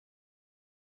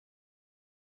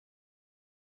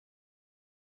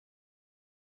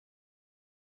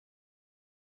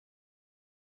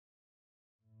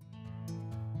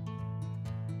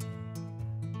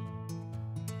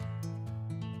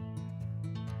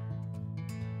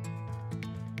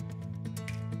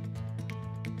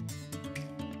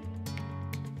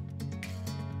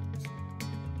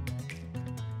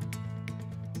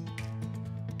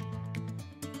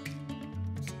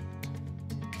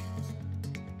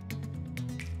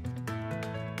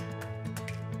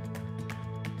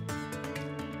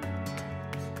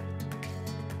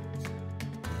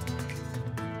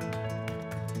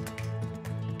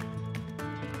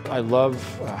I love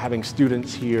having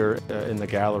students here in the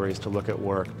galleries to look at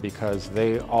work because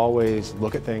they always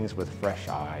look at things with fresh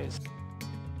eyes.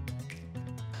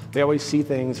 They always see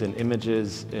things in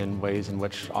images in ways in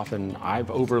which often I've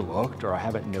overlooked or I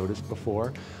haven't noticed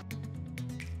before.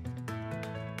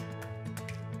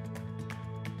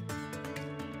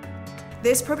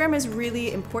 This program is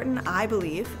really important, I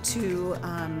believe, to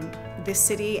this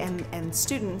city and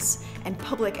students and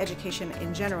public education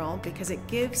in general because it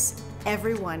gives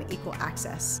everyone equal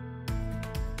access.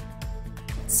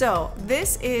 So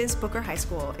this is Booker High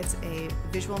School. It's a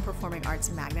visual and performing arts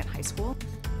magnet high school.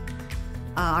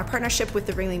 Our partnership with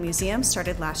the Ringling Museum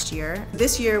started last year.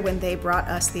 This year when they brought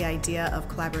us the idea of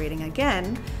collaborating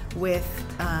again with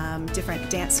different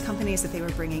dance companies that they were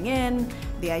bringing in,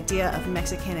 the idea of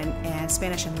Mexican and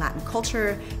Spanish and Latin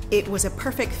culture, it was a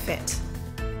perfect fit.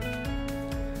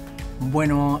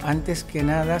 Bueno, antes que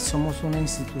nada somos una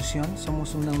institución,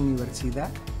 somos una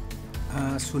universidad.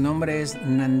 Su nombre es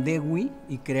Nandewi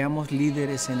y creamos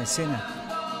líderes en escena.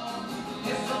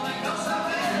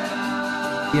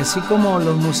 Y así como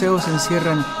los museos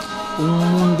encierran un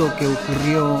mundo que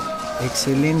ocurrió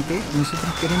excelente,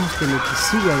 nosotros queremos que lo que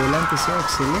sigue adelante sea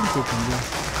excelente también.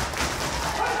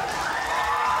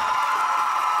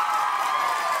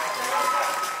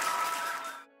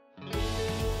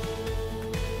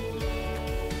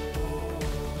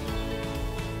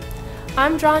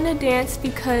 I'm drawn to dance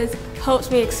because it helps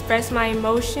me express my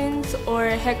emotions or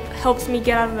helps me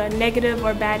get out of a negative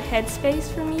or bad headspace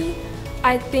for me.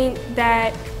 I think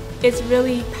that it's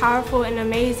really powerful and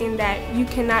amazing that you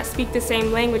cannot speak the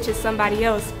same language as somebody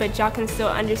else, but y'all can still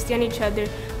understand each other.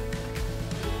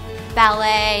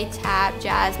 Ballet, tap,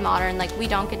 jazz, modern, like we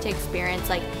don't get to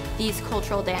experience like these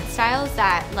cultural dance styles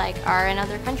that like are in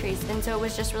other countries, and so it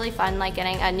was just really fun like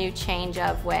getting a new change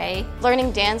of way.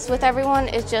 Learning dance with everyone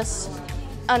is just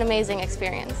an amazing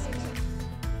experience.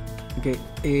 Okay.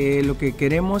 Lo que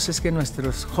queremos es que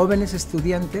nuestros jóvenes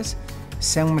estudiantes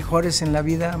sean mejores en la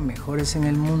vida, mejores en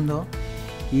el mundo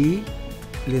y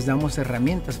les damos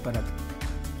herramientas para.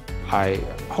 I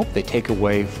hope they take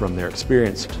away from their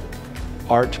experience.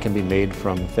 Art can be made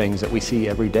from things that we see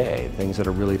every day, things that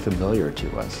are really familiar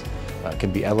to us,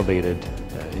 can be elevated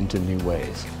into new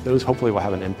ways. Those hopefully will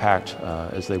have an impact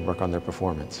as they work on their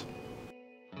performance.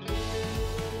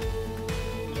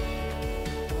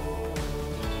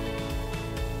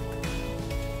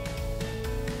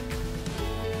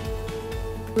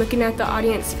 Looking at the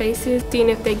audience faces, seeing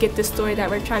if they get the story that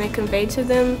we're trying to convey to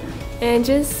them, and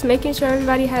just making sure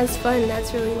everybody has fun.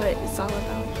 That's really what it's all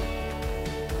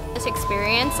about. This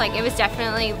experience, like it was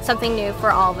definitely something new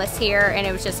for all of us here, and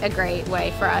it was just a great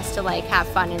way for us to like have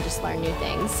fun and just learn new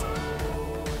things.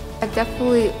 I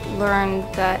definitely learned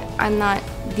that I'm not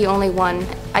the only one.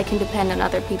 I can depend on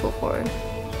other people for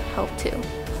help too.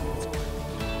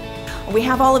 We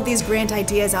have all of these grand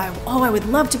ideas. I would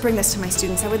love to bring this to my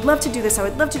students. I would love to do this. I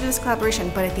would love to do this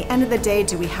collaboration. But at the end of the day,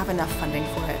 do we have enough funding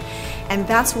for it? And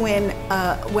that's when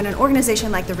an organization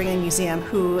like the Ringling Museum,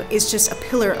 who is just a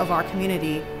pillar of our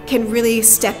community, can really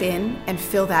step in and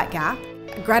fill that gap.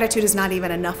 Gratitude is not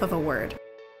even enough of a word.